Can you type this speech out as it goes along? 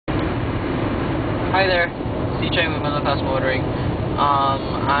Hi there, Sicheng with Middle Class Motoring.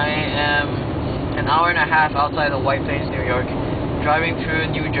 I am an hour and a half outside of White Plains, New York, driving through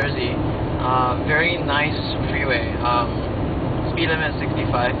New Jersey. Very nice freeway. Speed limit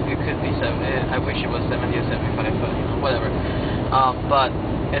 65. It could be 70. I wish it was 70 or 75, but you know, whatever. But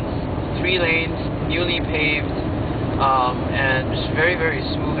it's 3 lanes, newly paved, and just very, very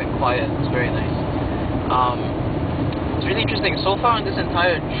smooth and quiet. It's very nice. It's really interesting. So far on this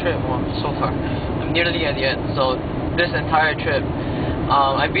entire trip, well, so far, I'm nearly at the end. So this entire trip,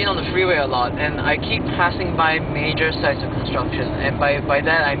 I've been on the freeway a lot, and I keep passing by major sites of construction. And by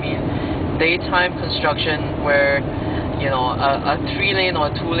that I mean daytime construction, where you know a 3-lane or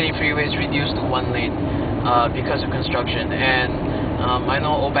a 2-lane freeway is reduced to 1 lane because of construction. And I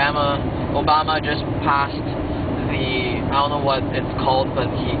know Obama just passed the, I don't know what it's called, but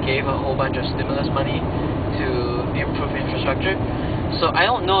he gave a whole bunch of stimulus money to improve infrastructure. So I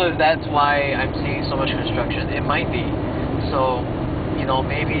don't know if that's why I'm seeing so much construction. It might be. So, you know,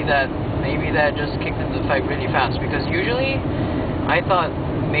 maybe that just kicked into effect really fast, because usually I thought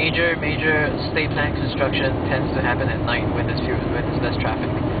major state plan construction tends to happen at night when there's less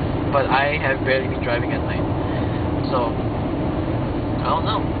traffic. But I have barely been driving at night. So I don't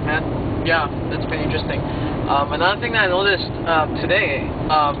know, man. Yeah, that's pretty interesting. Another thing that I noticed today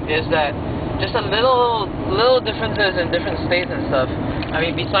is that just a little differences in different states and stuff. I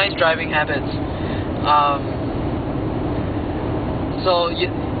mean, besides driving habits. So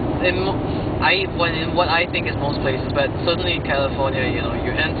in what I think is most places, but certainly in California, you know, you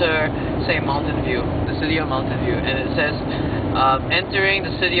enter, say, Mountain View, the city of Mountain View, and it says entering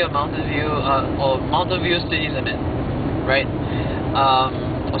the city of Mountain View or Mountain View city limit, right?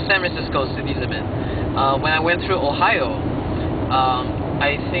 Or San Francisco city limit. When I went through Ohio,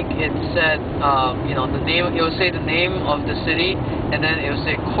 I think it said, you know, the name. It will say the name of the city, and then it will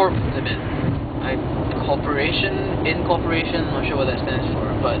say corp limit. Incorporation. I'm not sure what that stands for,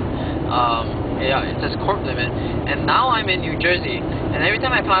 but yeah, it says corp limit. And now I'm in New Jersey, and every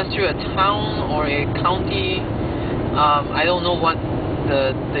time I pass through a town or a county, I don't know what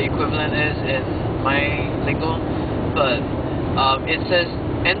the equivalent is in my lingo, but it says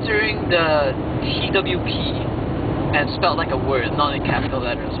entering the TWP. And spelled like a word, not in capital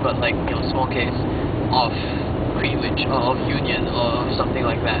letters, but like, you know, small case, of Greenwich or of Union or something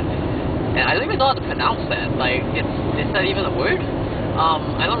like that. And I don't even know how to pronounce that. Like, is that even a word?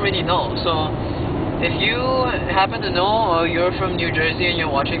 I don't really know. So if you happen to know, or you're from New Jersey and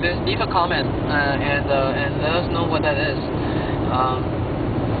you're watching this, leave a comment and let us know what that is.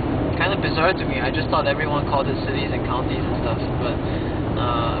 Kind of bizarre to me. I just thought everyone called it cities and counties and stuff, but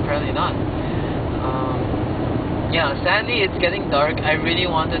apparently not. Yeah, sadly it's getting dark. I really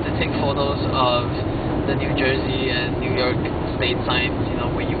wanted to take photos of the New Jersey and New York state signs, you know,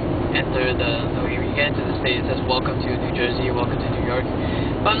 when you enter when you get into the state, it says welcome to New Jersey, welcome to New York.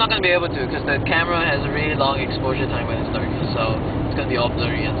 But I'm not going to be able to, because the camera has a really long exposure time when it's dark, so it's going to be all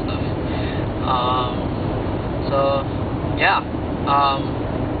blurry and stuff. So yeah, I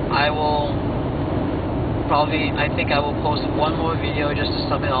think I will post one more video just to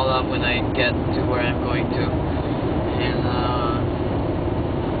sum it all up when I get to where I'm going to. And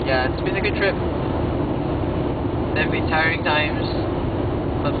yeah, it's been a good trip. There have been tiring times,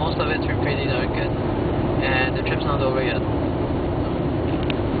 but most of it's been pretty darn good. And the trip's not over yet.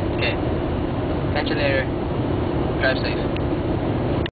 Okay, catch you later. Drive safe.